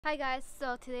Hi guys,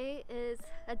 so today is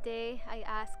a day I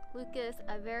asked Lucas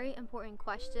a very important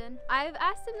question. I've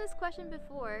asked him this question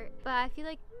before, but I feel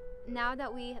like now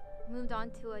that we moved on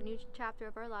to a new chapter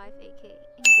of our life, aka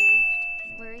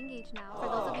engaged, we're engaged now. For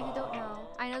those of you who don't know,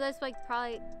 I know that's like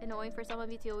probably annoying for some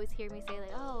of you to always hear me say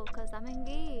like, oh, cause I'm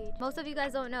engaged. Most of you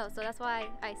guys don't know, so that's why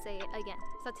I say it again.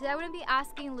 So today I'm gonna be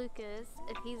asking Lucas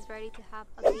if he's ready to have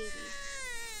a baby.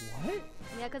 What?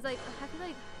 Yeah, cause like I feel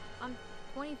like I'm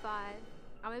 25.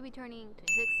 I'm gonna be turning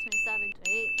 26, 27,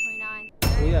 28, 29.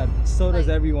 30. Well, yeah, so like, does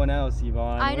everyone else,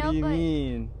 Yvonne. I know, what do you but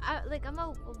mean? I'm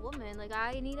a woman. Like,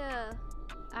 I need to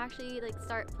actually like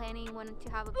start planning when to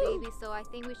have a baby. So I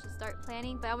think we should start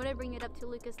planning. But I'm gonna bring it up to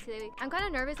Lucas today. I'm kind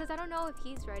of nervous because I don't know if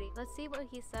he's ready. Let's see what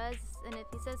he says, and if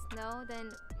he says no, then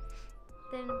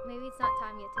maybe it's not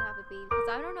time yet to have a baby. Because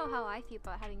I don't know how I feel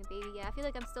about having a baby yet. I feel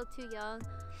like I'm still too young.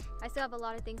 I still have a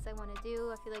lot of things I want to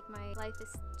do. I feel like my life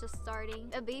is just starting.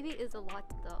 A baby is a lot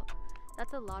though.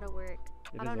 That's a lot of work.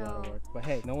 I don't know. Lot of work. But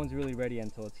hey, no one's really ready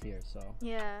until it's here, so.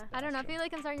 Yeah. I don't know. I feel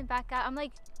like I'm starting to back out. I'm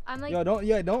like Yo,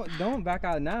 don't back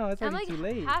out now. It's already too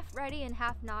late. Half ready and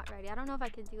half not ready. I don't know if I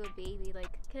can do a baby.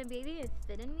 Like, can a baby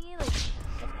fit in me? Like,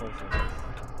 of course it is.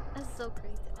 That's so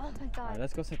crazy. Oh my god. Alright,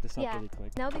 let's go set this up really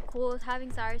quick. That would be cool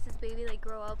having Cyrus's baby like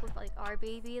grow up with like our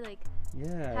baby, like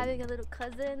having a little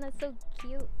cousin. That's so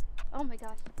cute. Oh my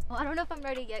gosh. Well, I don't know if I'm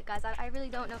ready yet, guys. I really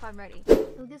don't know if I'm ready.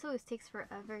 Lucas always takes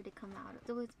forever to come out. It's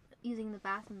always using the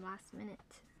bathroom last minute.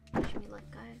 Wish me luck,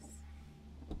 guys.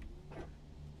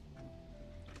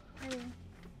 Hey.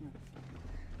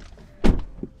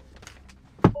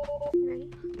 You ready?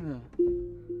 Yeah.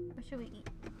 What should we eat?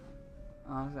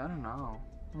 Honestly, I don't know.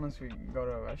 Unless we go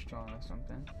to a restaurant or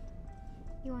something.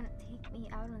 You want to take me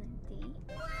out on a date?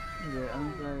 Yeah, I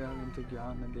don't feel like I haven't taken you out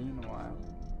on a date in a while.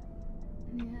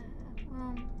 Yeah.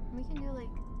 We can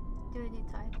do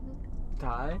Thai food.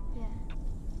 Thai? Yeah.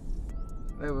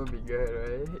 That would be good,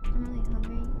 right? I'm really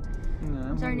hungry. Yeah,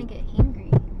 I'm starting to get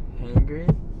hangry. Hangry?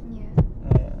 Yeah.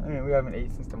 Yeah. I mean, we haven't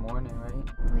ate since the morning, right?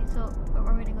 Wait, so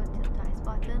are we gonna go to the Thai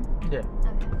spot then? Yeah.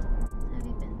 Okay. How have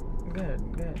you been? Good.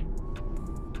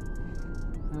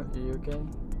 Are you okay?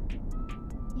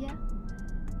 Yeah.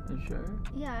 You sure?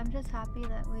 Yeah, I'm just happy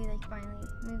that we like finally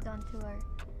moved on to our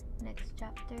next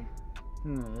chapter.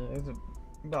 Yeah, it's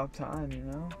about time, you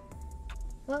know?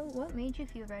 What made you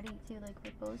feel ready to like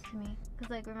propose to me? Cause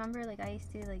like remember like I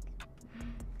used to like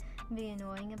be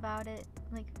annoying about it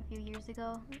like a few years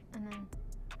ago, and then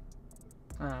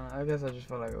I don't know, I guess I just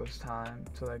felt like it was time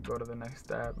to like go to the next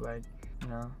step, like, you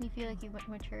know. You feel like you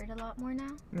matured a lot more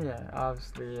now? Yeah,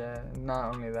 obviously, yeah.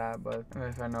 Not only that, but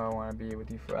if I know I want to be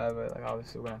with you forever, like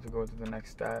obviously we're gonna have to go to the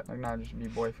next step, like not just be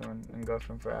boyfriend and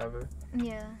girlfriend forever.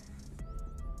 Yeah.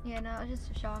 Yeah, no, I was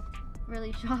just shocked,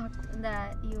 really shocked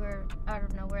that you were out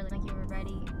of nowhere, like you were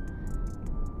ready.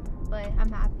 But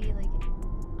I'm happy, like,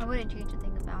 I wouldn't change a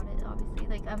thing about it, obviously.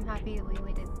 Like, I'm happy that we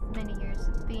waited many years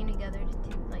of being together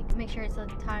to like, make sure it's a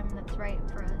time that's right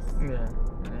for us. Yeah,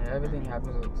 everything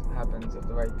happens at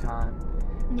the right time.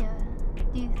 Yeah.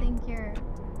 Do you think you're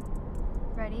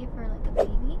ready for, like, a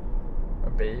baby? A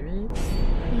baby?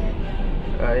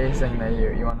 Yeah. Are you saying that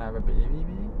you want to have a baby?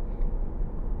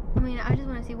 I mean, I just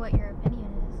want to see what your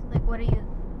opinion is. Like,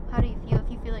 how do you feel?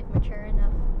 If you feel, like, mature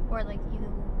enough, or, like, you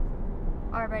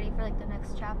are ready for, like, the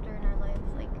next chapter in our life,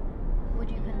 like, would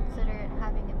you consider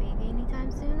having a baby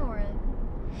anytime soon, or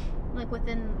like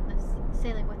within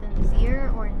this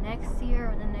year, or next year,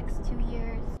 or the next 2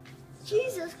 years?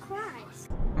 Jesus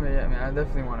Christ. Well, yeah, I mean, I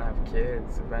definitely want to have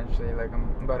kids eventually. Like, I'm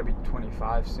about to be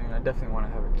 25 soon. I definitely want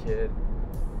to have a kid.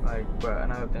 Like, but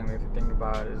another thing we have to think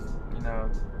about is, you know,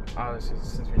 obviously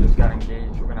since we just got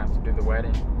engaged, we're gonna have to do the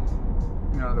wedding.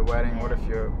 You know, the wedding. What if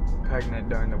you're pregnant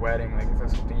during the wedding? Like, is that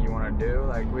something you want to do?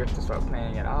 Like, we have to start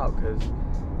planning it out, cause.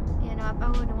 Yeah, no, I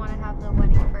would want to have the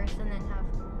wedding first and then have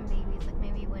babies. Like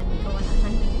maybe when we go on a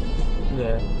honeymoon.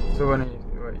 Yeah. So when are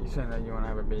you saying that you want to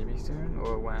have a baby soon,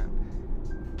 or when?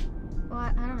 Well,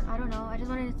 I don't know. I just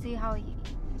wanted to see how you,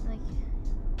 like,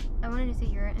 I wanted to see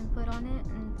your input on it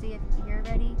and see if you're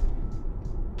ready.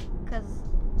 Cause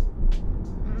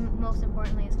most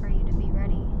importantly is for you to be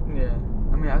ready. Yeah.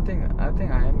 I mean, I think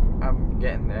I'm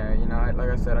getting there. You know, like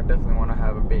I said, I definitely want to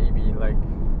have a baby, like,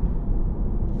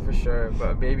 for sure.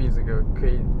 But a baby is like a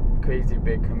crazy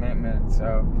big commitment.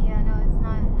 So. Yeah, no,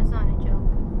 it's not a joke.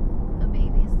 A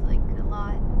baby is like a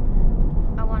lot.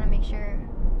 I want to make sure.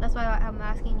 That's why I'm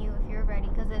asking you if you're ready.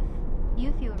 Because if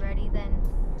you feel ready, then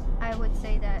I would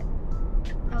say that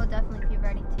I would definitely be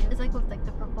ready too. It's like with like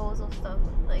the proposal stuff.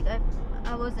 Like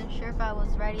I wasn't sure if I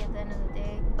was ready at the end of the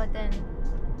day, but then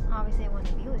obviously I want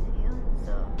to be with you,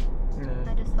 so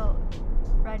I just felt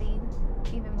ready,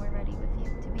 even more ready with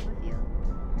you, to be with you.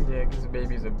 Yeah, because the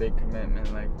baby's a big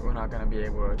commitment. Like, we're not gonna be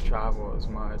able to travel as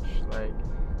much. Like,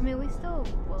 I mean, we still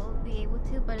will be able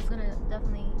to, but it's gonna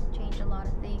definitely change a lot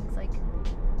of things, like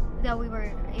that we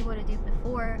were able to do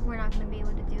before. We're not gonna be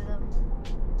able to do them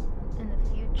in the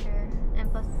future.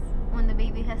 And plus, when the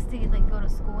baby has to like go to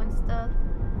school and stuff,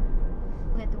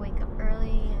 we have to wake up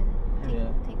early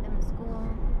and take them to school.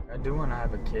 I do want to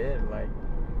have a kid. Like,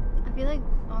 I feel like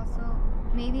also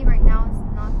maybe right now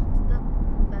it's not the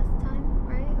best time,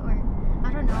 right? Or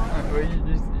I don't know.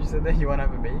 Well, you said that you want to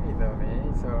have a baby though,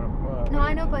 man. So no,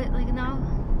 I know, but like now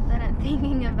that I'm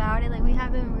thinking about it, like we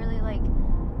haven't really like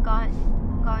gone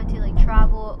to like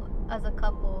travel as a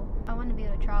couple. I want to be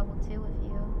able to travel too with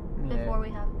you before we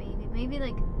have a baby. Maybe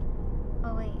like,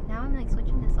 oh wait, now I'm like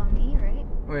switching this on me, right?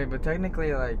 Wait, but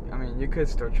technically, like, I mean, you could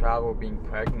still travel being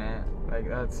pregnant. Like,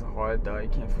 that's hard though. You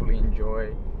can't fully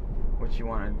enjoy what you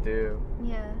want to do.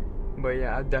 Yeah. But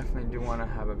yeah, I definitely do want to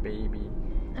have a baby.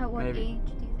 At what age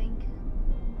do you think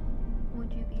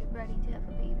would you be ready to have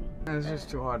a baby? It's just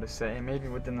too hard to say. Maybe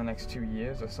within the next 2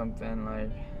 years or something.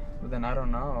 Like, but then I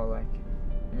don't know. Like,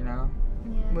 you know.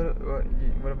 Yeah.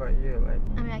 What about you? Like,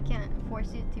 I mean, I can't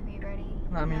force you to be ready.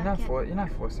 no, I mean, you're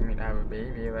not forcing me to have a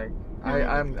baby. Like, no,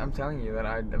 I'm telling you that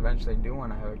I eventually do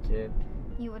want to have a kid.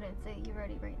 You wouldn't say you're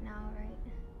ready right now, right?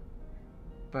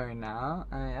 But right now,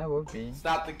 I mean, I would be.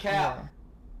 Stop the cap. Yeah.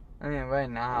 I mean, right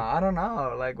now, I don't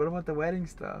know. Like, what about the wedding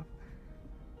stuff?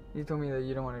 You told me that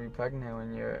you don't want to be pregnant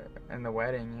when you're in the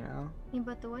wedding, you know? Yeah,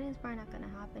 but the wedding's probably not gonna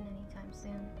happen anytime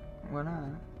soon. Why not?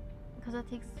 Because it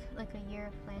takes like a year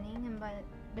of planning, and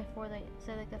before they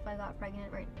said like if I got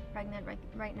pregnant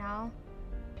right now,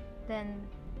 then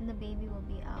the baby will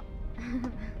be out.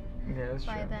 Yeah, that's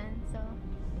by true. then, so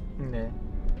Yeah.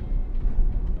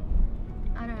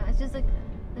 I don't know. It's just like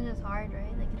it's just hard,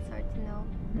 right? Like it's hard to know.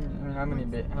 I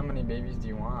mean, how many babies do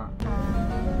you want?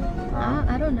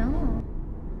 I don't know.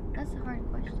 That's a hard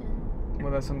question.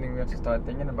 Well, that's something we have to start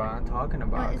thinking about and talking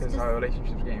about because our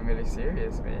relationship's getting really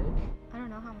serious, man. I don't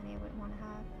know how many I would want to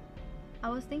have. I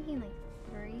was thinking like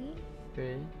 3.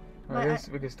 3? Well, I guess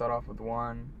we could start off with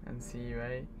 1 and see,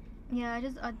 right? Yeah,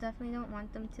 I definitely don't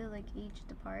want them to like age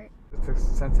apart. It's a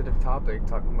sensitive topic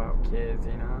talking about kids,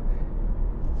 you know?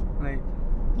 Like,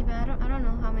 yeah, but I don't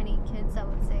know how many kids I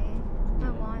would say I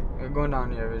want. Going down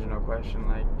to your original question,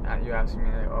 like you asking me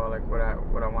like, oh, like would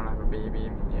I want to have a baby? I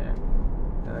mean,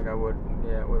 yeah, like I would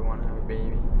want to have a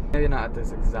baby. Maybe not at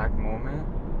this exact moment.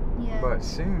 Yeah. But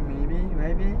soon,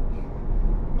 maybe.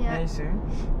 Yeah. Maybe soon.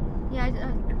 Yeah,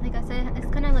 like I said,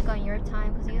 it's kind of like on your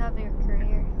time because you have your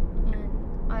career,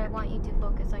 and I want you to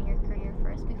focus on your career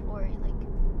first before like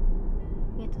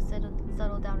you have to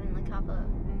settle down and like have a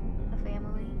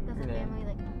family. Because a family,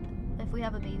 like if we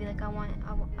have a baby, like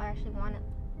I actually want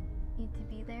you to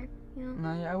be there, you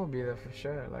know? No, yeah, I would be there for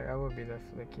sure. Like I would be there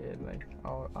for the kid, like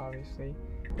obviously.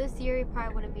 This year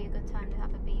probably wouldn't be a good time to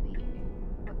have a baby.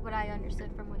 What I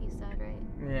understood from what you said, right?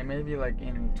 Yeah, maybe like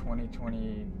in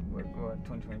 2020, what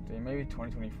 2023, maybe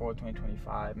 2024,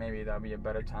 2025, maybe that'd be a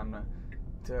better time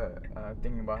to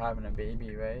think about having a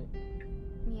baby, right?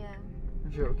 Yeah.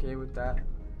 If you're okay with that.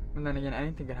 But then again,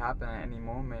 anything could happen at any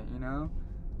moment, you know?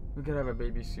 We could have a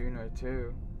baby sooner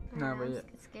too. No, but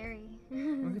it's scary.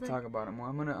 We could talk about it more.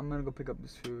 I'm gonna go pick up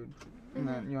this food. And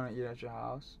then you wanna eat at your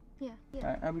house? Yeah.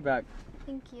 Alright, I'll be back.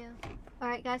 Thank you.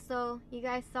 Alright guys, so you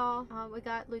guys saw we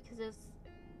got Lucas's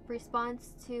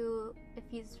response to if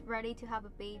he's ready to have a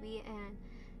baby, and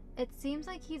it seems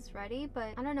like he's ready,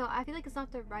 but I don't know, I feel like it's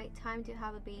not the right time to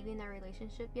have a baby in their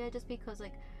relationship yet, just because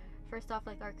like first off,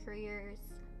 like our careers,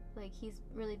 like he's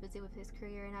really busy with his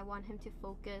career and I want him to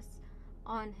focus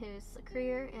on his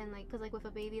career, and like because like with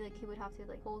a baby, like he would have to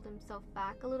like hold himself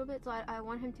back a little bit, so I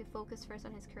want him to focus first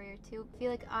on his career too. I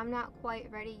feel like I'm not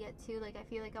quite ready yet too. Like I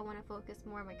feel like I want to focus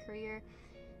more on my career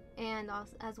and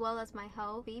also, as well as my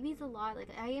health. Baby's a lot. Like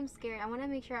I am scared. I want to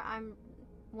make sure I'm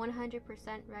 100%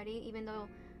 ready, even though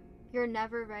you're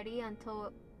never ready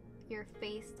until you're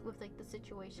faced with like the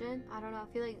situation. I don't know,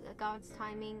 I feel like God's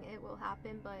timing, it will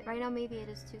happen, but right now maybe it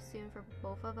is too soon for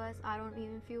both of us. I don't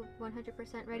even feel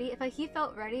 100% ready. If he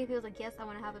felt ready, if he was like, yes, I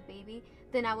want to have a baby,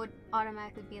 then I would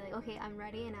automatically be like, okay, I'm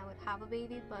ready, and I would have a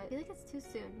baby. But I feel like it's too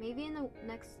soon. Maybe in the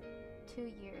next 2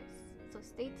 years. So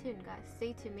stay tuned, guys.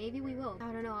 Stay tuned. Maybe we will.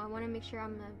 I don't know. I want to make sure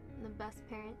I'm the best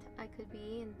parent I could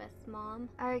be and best mom.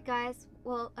 Alright guys,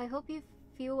 well, I hope you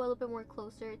feel a little bit more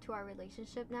closer to our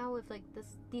relationship now with like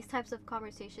these types of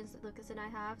conversations that Lucas and I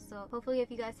have. So hopefully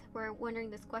if you guys were wondering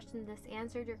this question, this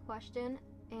answered your question.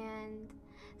 And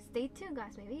stay tuned,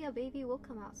 guys. Maybe a baby will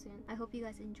come out soon. I hope you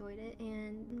guys enjoyed it,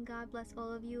 and God bless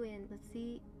all of you, and let's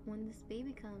see when this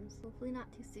baby comes. Hopefully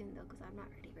not too soon though, because I'm not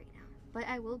ready right now. But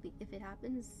I will be. If it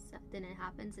happens, then it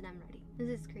happens and I'm ready. This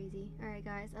is crazy. Alright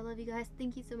guys, I love you guys.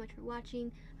 Thank you so much for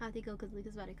watching. I have to go because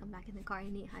Luca's about to come back in the car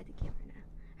and say hi to camera now.